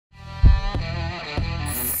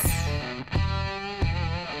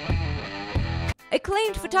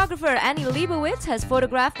Acclaimed photographer Annie Leibowitz has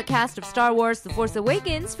photographed the cast of Star Wars: The Force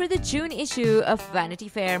Awakens for the June issue of Vanity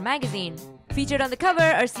Fair magazine. Featured on the cover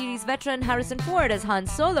are series veteran Harrison Ford as Han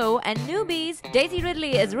Solo and newbies Daisy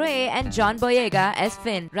Ridley as Rey and John Boyega as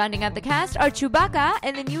Finn. Rounding out the cast are Chewbacca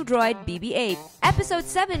and the new droid BB-8. Episode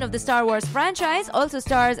 7 of the Star Wars franchise also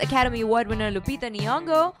stars Academy Award winner Lupita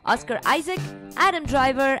Nyong'o, Oscar Isaac, Adam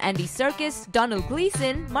Driver, Andy Serkis, Donald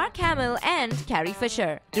Gleason, Mark Hamill, and Carrie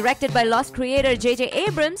Fisher. Directed by Lost creator J.J.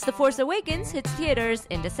 Abrams, The Force Awakens hits theaters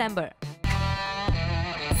in December.